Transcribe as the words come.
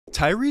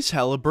Tyrese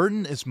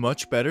Haliburton is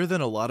much better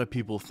than a lot of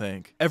people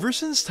think. Ever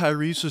since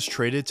Tyrese was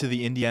traded to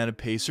the Indiana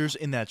Pacers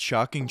in that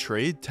shocking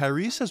trade,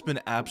 Tyrese has been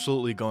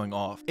absolutely going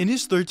off. In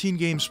his 13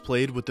 games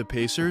played with the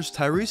Pacers,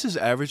 Tyrese is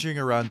averaging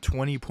around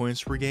 20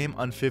 points per game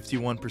on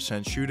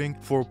 51% shooting,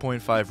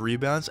 4.5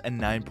 rebounds, and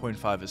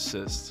 9.5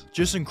 assists.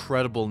 Just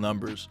incredible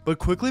numbers. But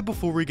quickly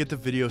before we get the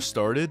video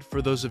started,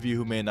 for those of you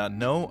who may not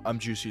know, I'm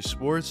Juicy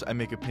Sports, I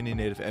make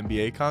opinionated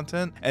NBA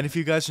content, and if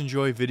you guys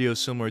enjoy videos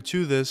similar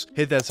to this,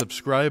 hit that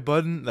subscribe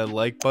button, that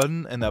like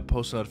button, and that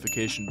post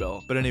notification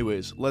bell. But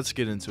anyways, let's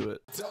get into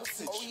it. Oh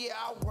yeah,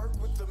 I work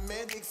with the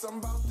medics. I'm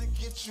about to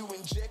get you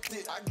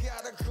injected. I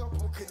got a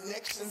couple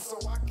connections so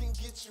I can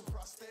get you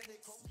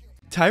prosthetic.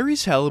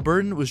 Tyrese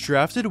Haliburton was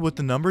drafted with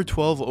the number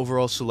 12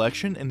 overall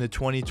selection in the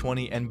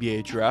 2020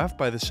 NBA draft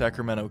by the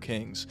Sacramento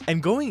Kings.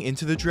 And going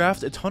into the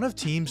draft, a ton of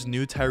teams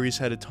knew Tyrese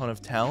had a ton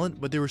of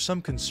talent, but there were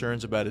some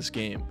concerns about his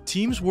game.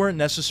 Teams weren't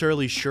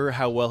necessarily sure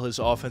how well his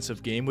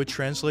offensive game would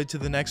translate to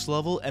the next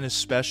level, and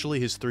especially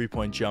his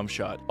three-point jump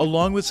shot,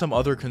 along with some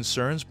other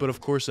concerns, but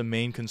of course the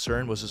main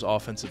concern was his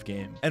offensive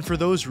game. And for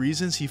those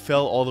reasons, he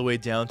fell all the way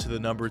down to the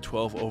number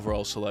 12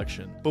 overall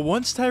selection. But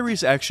once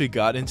Tyrese actually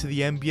got into the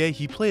NBA,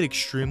 he played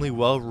extremely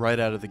well right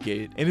out of the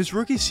gate. In his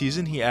rookie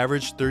season, he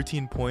averaged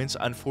 13 points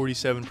on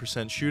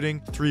 47% shooting,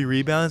 3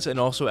 rebounds, and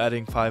also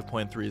adding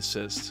 5.3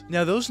 assists.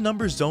 Now, those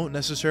numbers don't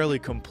necessarily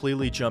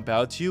completely jump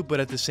out to you, but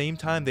at the same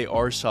time, they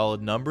are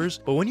solid numbers.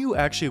 But when you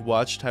actually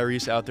watch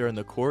Tyrese out there in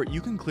the court,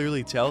 you can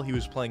clearly tell he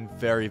was playing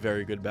very,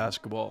 very good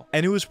basketball.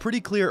 And it was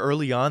pretty clear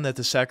early on that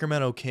the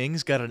Sacramento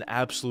Kings got an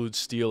absolute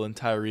steal in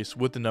Tyrese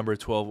with the number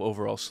 12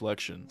 overall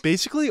selection.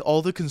 Basically,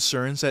 all the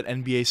concerns that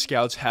NBA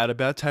scouts had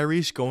about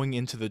Tyrese going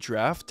into the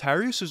draft,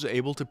 Tyrese was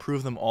able to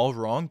prove them all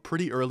wrong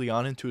pretty early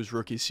on into his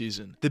rookie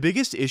season. The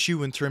biggest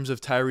issue in terms of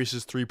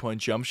Tyrese's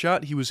three-point jump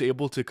shot, he was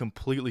able to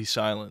completely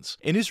silence.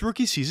 In his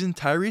rookie season,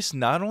 Tyrese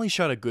not only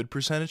shot a good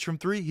percentage from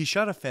three, he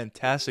shot a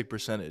fantastic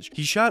percentage.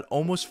 He shot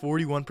almost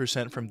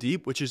 41% from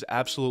deep, which is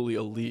absolutely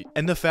elite.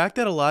 And the fact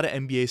that a lot of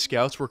NBA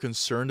scouts were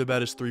concerned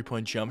about his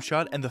three-point jump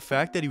shot, and the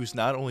fact that he was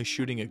not only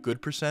shooting a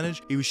good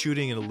percentage, he was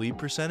shooting an elite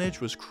percentage,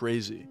 was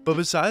crazy. But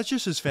besides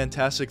just his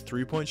fantastic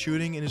three-point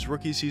shooting in his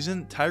rookie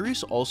season,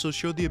 Tyrese also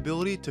showed the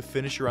ability to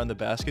finish around the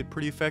basket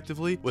pretty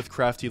effectively with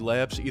crafty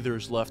layups either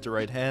his left or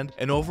right hand,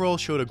 and overall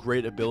showed a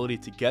great ability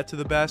to get to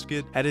the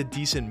basket, had a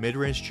decent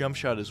mid-range jump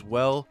shot as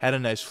well, had a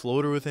nice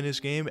floater within his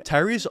game.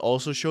 Tyrese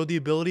also showed the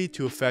ability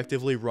to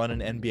effectively run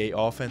an NBA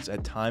offense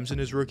at times in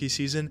his rookie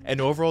season, and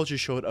overall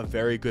just showed a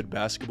very good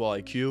basketball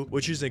IQ,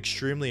 which is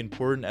extremely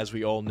important, as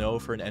we all know,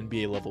 for an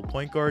NBA level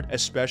point guard,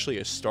 especially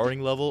a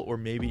starting level or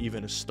maybe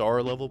even a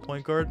star level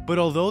point guard. But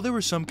although there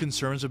were some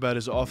concerns about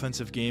his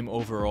offensive game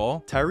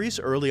overall,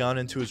 Tyrese early on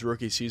into his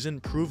rookie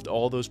season proved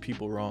all those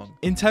people wrong.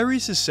 In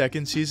Tyrese's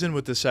second season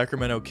with the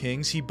Sacramento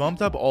Kings, he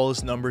bumped up all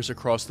his numbers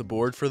across the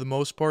board for the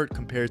most part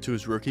compared to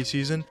his rookie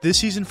season. This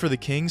season for the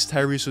Kings,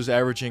 Tyrese was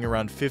averaging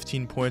around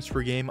 15 points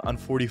per game on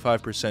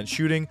 45%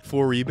 shooting,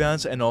 4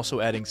 rebounds, and also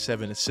adding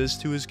 7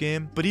 assists to his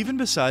game. But even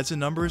besides the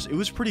numbers, it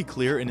was pretty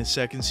clear in his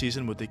second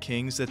season with the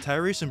Kings that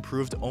Tyrese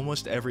improved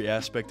almost every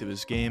aspect of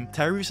his game.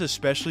 Tyrese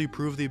especially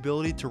proved the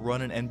ability to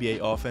run an NBA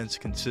offense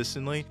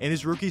consistently. In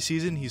his rookie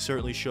season, he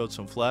certainly showed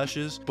some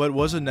flashes, but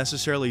wasn't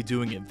necessarily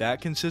doing it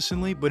that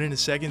consistently. But in his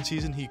second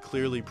season, he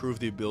clearly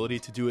proved the ability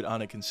to do it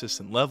on a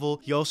consistent level.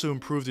 He also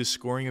improved his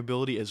scoring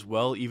ability as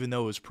well, even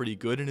though it was pretty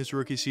good in his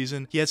rookie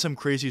season. He had some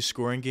crazy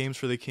scoring games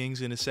for the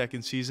Kings in his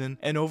second season,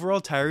 and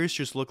overall Tyrese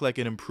just looked like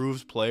an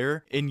improved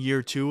player in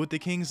year 2 with the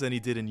Kings than he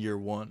did in year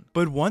 1.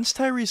 But once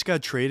Tyrese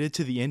got traded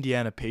to the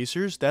Indiana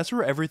Pacers, that's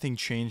where everything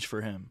changed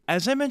for him.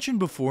 As I mentioned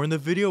before in the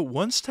video,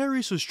 once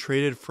Tyrese was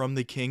traded from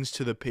the Kings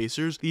to the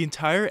Pacers, the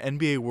entire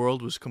NBA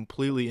world was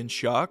completely in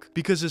shock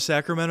because the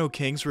Sacramento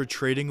Kings were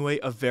trading away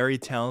a very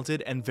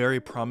talented and very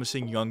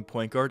promising young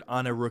point guard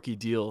on a rookie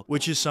deal,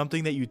 which is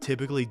something that you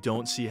typically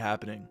don't see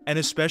happening. And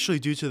especially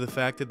due to the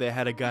fact that they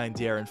had a guy in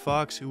De'Aaron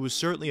Fox who was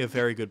certainly a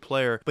very good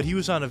player, but he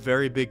was on a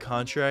very big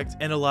contract,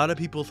 and a lot of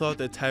people thought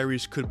that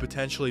Tyrese could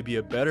potentially be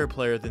a better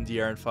player than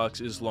De'Aaron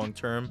Fox is long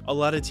term. A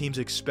lot of teams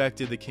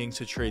expected the Kings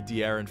to trade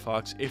De'Aaron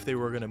Fox if they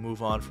were going to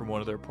move on from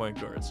one of their point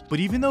guards. But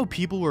even though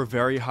people were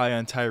very high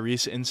on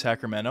Tyrese in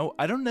Sacramento,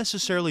 I don't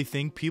necessarily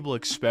think people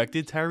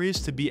expected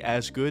Tyrese to be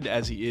as good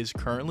as he is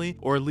currently,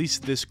 or at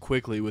least this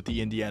quickly with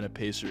the Indiana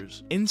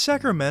Pacers. In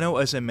Sacramento,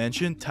 as I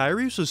mentioned,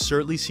 Tyrese was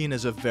certainly seen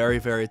as a very,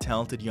 very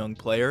talented young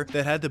player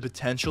that had the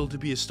potential to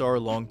be a star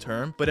long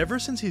term, but ever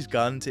since he's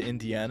gotten to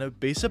Indiana,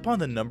 based upon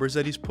the numbers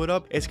that he's put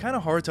up, it's kind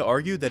of hard to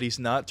argue that he's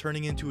not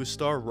turning into a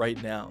star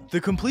right now.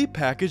 The complete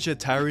package that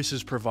Tyrese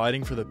is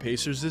providing for the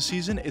Pacers this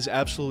season is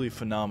absolutely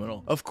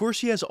phenomenal. Of course,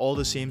 he has all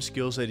the same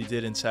skills that he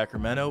did in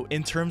Sacramento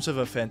in terms of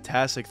a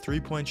fantastic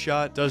three-point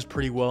shot, does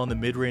pretty well in the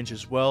mid-range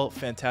as well,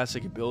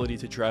 fantastic ability ability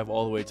to drive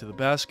all the way to the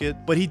basket,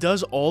 but he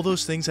does all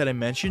those things that I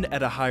mentioned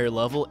at a higher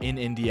level in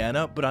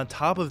Indiana. But on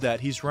top of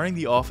that, he's running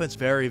the offense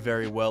very,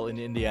 very well in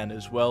Indiana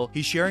as well.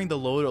 He's sharing the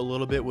load a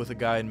little bit with a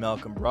guy in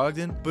Malcolm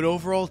Brogdon, but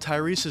overall,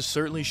 Tyrese has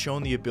certainly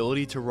shown the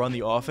ability to run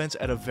the offense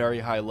at a very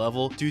high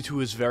level due to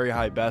his very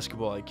high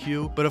basketball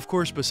IQ. But of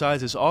course,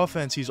 besides his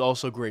offense, he's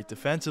also great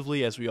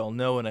defensively, as we all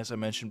know and as I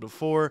mentioned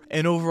before.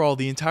 And overall,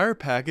 the entire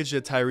package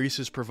that Tyrese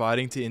is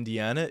providing to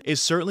Indiana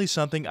is certainly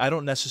something I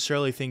don't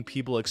necessarily think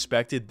people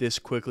expected this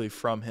quickly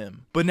from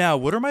him. But now,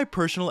 what are my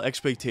personal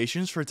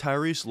expectations for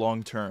Tyrese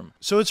long term?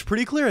 So it's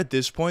pretty clear at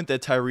this point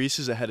that Tyrese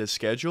is ahead of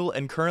schedule,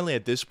 and currently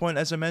at this point,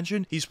 as I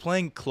mentioned, he's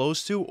playing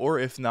close to, or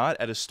if not,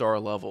 at a star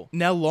level.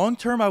 Now, long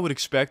term, I would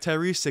expect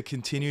Tyrese to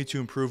continue to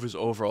improve his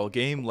overall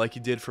game like he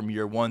did from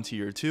year 1 to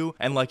year 2,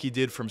 and like he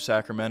did from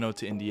Sacramento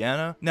to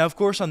Indiana. Now, of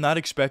course, I'm not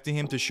expecting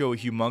him to show a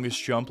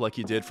humongous jump like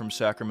he did from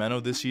Sacramento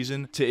this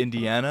season to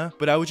Indiana,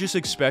 but I would just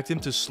expect him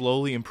to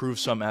slowly improve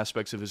some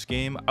aspects of his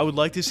game. I would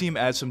like to see him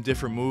add some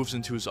different moves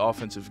into his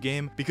offensive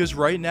game, because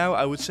right now,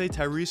 I would say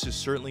Tyrese is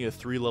certainly a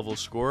 3-level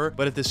scorer,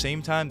 but at the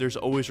same time, there's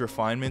always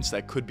refinements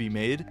that could be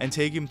made and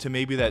take him to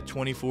maybe that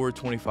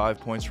 24-25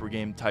 points per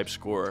game type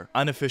scorer.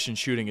 On efficient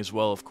shooting as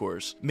well, of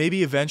course.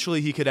 Maybe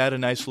eventually he could add a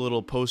nice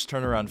little post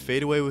turnaround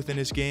fadeaway within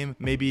his game.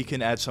 Maybe he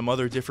can add some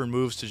other different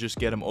moves to just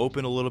get him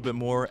open a little bit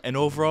more. And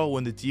overall,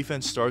 when the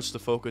defense starts to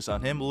focus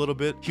on him a little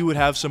bit, he would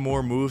have some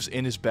more moves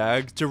in his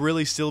bag to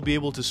really still be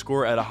able to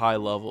score at a high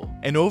level.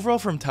 And overall,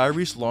 from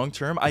Tyrese long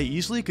term, I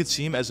easily could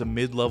see him as a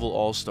mid-level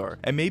all-star,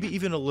 and maybe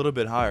even a little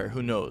bit higher,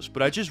 who knows.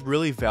 But I just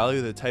really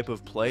value the type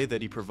of play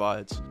that he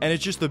provides. And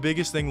it's just the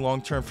biggest thing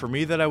long term for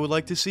me that I would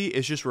like to see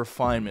is just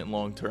refinement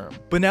long term.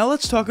 But now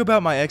let's talk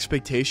about my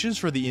expectations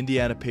for the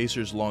Indiana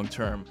Pacers long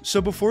term.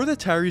 So before the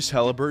Tyrese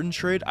Haliburton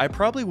trade, I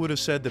probably would have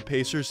said the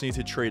Pacers need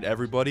to trade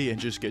everybody and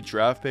just get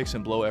draft picks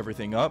and blow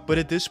everything up. But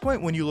at this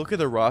point, when you look at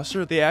the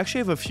roster, they actually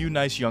have a few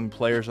nice young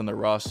players on the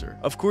roster.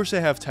 Of course,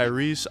 they have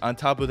Tyrese. On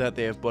top of that,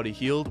 they have Buddy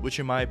Hield, which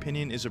in my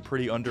opinion is a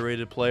pretty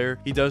underrated player.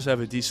 He does have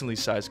a decently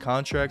sized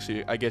contract,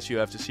 so I guess you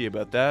have to see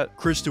about that.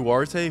 Chris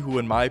Duarte, who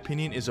in my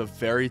opinion is a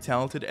very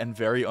talented and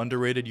very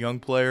underrated young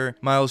player.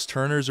 Miles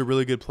Turner is a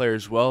really good player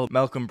as well.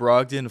 Malcolm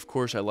Brogdon, of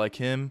course, I like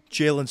him.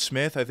 Jalen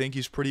Smith, I think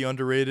he's pretty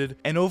underrated.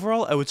 And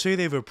overall, I would say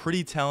they have a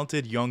pretty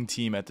talented young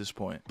team at this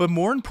point. But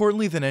more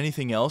importantly than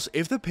anything else,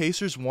 if the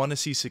Pacers want to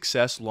see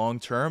success long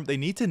term, they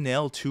need to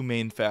nail two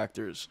main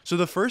factors. So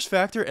the first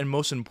factor and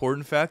most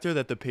important factor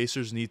that the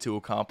Pacers need to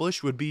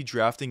accomplish would be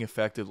drafting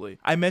effectively.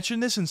 I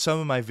mentioned this in some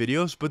of my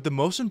videos, but the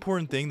most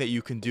important thing that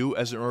you can do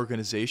as an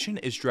organization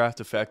is draft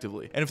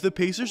effectively. And if the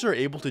Pacers are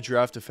able to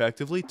draft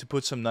effectively to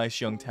put some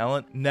nice young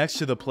talent next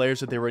to the players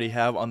that they already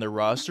have on their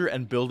roster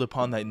and build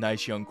upon that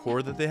nice young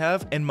core that they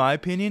have, in my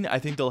opinion, I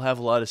think they'll have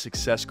a lot of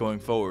success going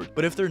forward.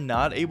 But if they're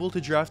not able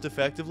to draft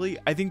effectively,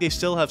 I think they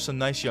still have some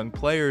nice young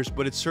players,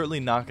 but it's certainly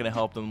not going to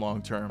help them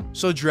long term.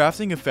 So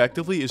drafting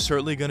effectively is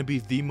certainly going to be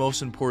the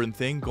most important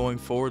thing going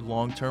forward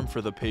long term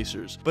for the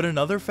Pacers. But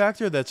another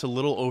factor that's a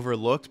little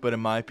overlooked, but in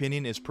my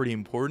opinion is pretty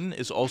important,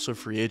 is also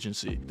free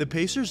agency. The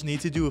Pacers need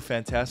to do a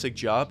fantastic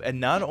job at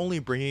not only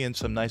bringing in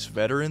some nice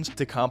veterans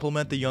to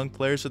complement the young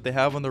players that they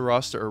have on the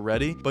roster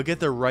already, but get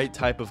the right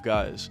type of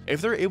guys.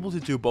 If they're able to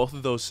do both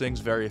of those things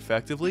very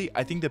effectively,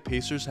 I think the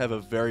Pacers have a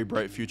very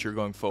bright future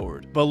going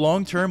forward. But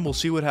long term, we'll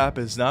see what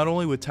happens not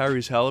only with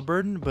Tyrese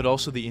Haliburton, but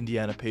also the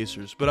Indiana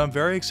Pacers. But I'm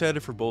very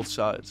excited for both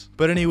sides.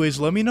 But anyways,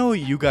 let me know what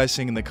you guys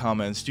think in the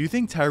comments. Do you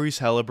think Tyrese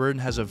Haliburton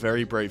has a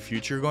very bright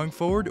future going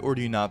forward, or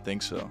do you not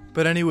think so?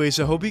 But anyways,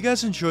 I hope you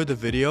guys enjoyed the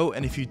video,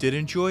 and if you did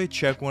enjoy,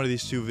 check one of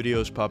these two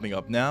videos popping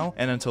up now.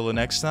 And until the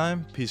next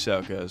time, peace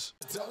out, guys.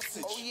 Oh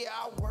yeah,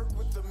 I work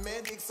with the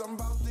medics. I'm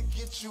about to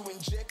get you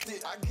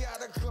injected. I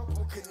got a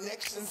couple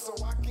connections so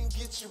I can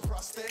get you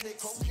prosthetic.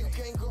 Hope you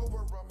can't go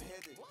where I'm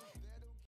headed.